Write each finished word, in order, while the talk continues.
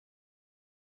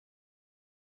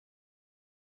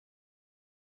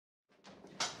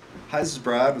Hi, this is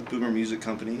Brad with Boomer Music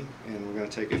Company, and we're going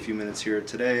to take a few minutes here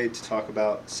today to talk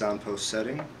about Soundpost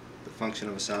setting, the function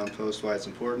of a Soundpost, why it's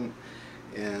important,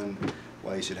 and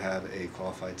why you should have a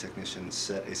qualified technician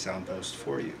set a Soundpost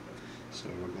for you. So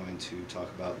we're going to talk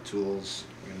about the tools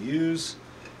we're going to use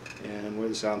and where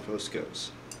the Soundpost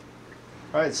goes.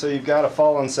 Alright, so you've got a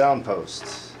fallen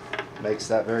Soundpost. Makes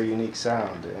that very unique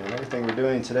sound, and everything we're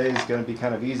doing today is going to be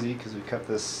kind of easy because we cut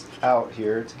this out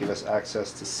here to give us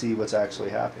access to see what's actually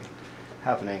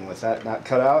happening. With that not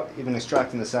cut out, even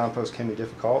extracting the Soundpost can be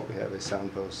difficult. We have a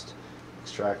Soundpost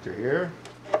extractor here.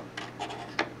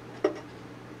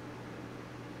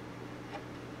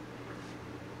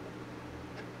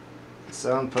 The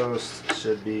Soundpost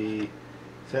should be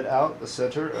fit out the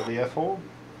center of the F-hole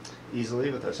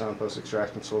easily with our Soundpost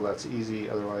extracting tool. That's easy,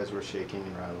 otherwise we're shaking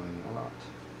and rattling a lot.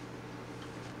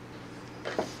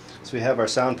 So we have our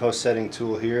Soundpost setting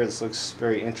tool here. This looks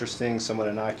very interesting, somewhat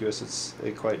innocuous. It's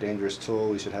a quite dangerous tool.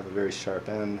 We should have a very sharp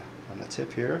end on the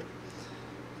tip here.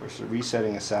 For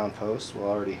resetting a Soundpost, we'll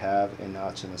already have a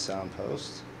notch in the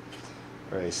Soundpost,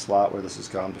 or a slot where this has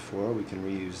gone before. We can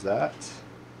reuse that.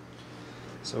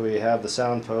 So we have the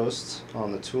Soundpost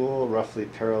on the tool, roughly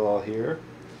parallel here.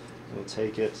 We'll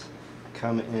take it,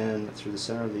 come in through the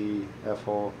center of the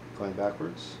F-hole going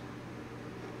backwards.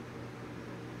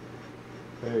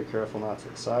 Very careful not to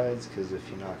hit sides, because if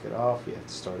you knock it off you have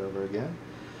to start over again.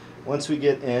 Once we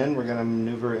get in, we're going to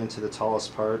maneuver into the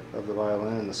tallest part of the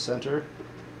violin in the center.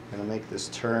 Going to make this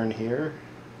turn here.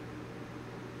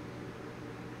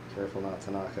 Careful not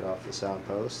to knock it off the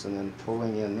Soundpost, and then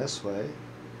pulling in this way,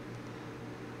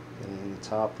 getting the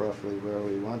top roughly where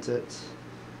we want it.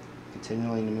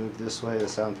 Continuing to move this way, the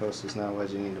Soundpost is now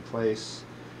wedging into place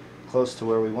close to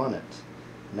where we want it.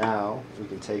 Now we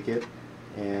can take it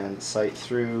and sight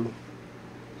through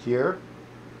here,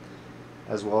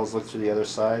 as well as look through the other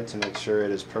side to make sure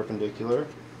it is perpendicular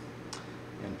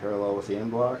and parallel with the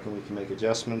end block, and we can make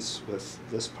adjustments with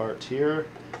this part here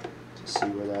to see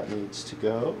where that needs to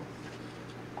go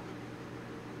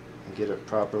and get it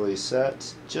properly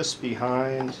set just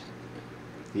behind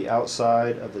the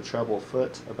outside of the treble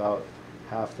foot, about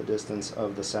half the distance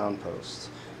of the Soundpost.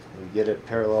 When we get it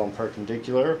parallel and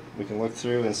perpendicular, we can look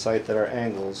through and sight that our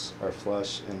angles are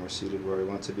flush and we're seated where we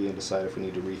want to be, and decide if we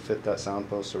need to refit that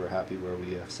Soundpost or we're happy where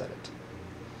we have set it.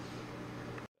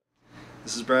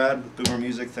 This is Brad with Boomer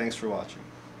Music. Thanks for watching.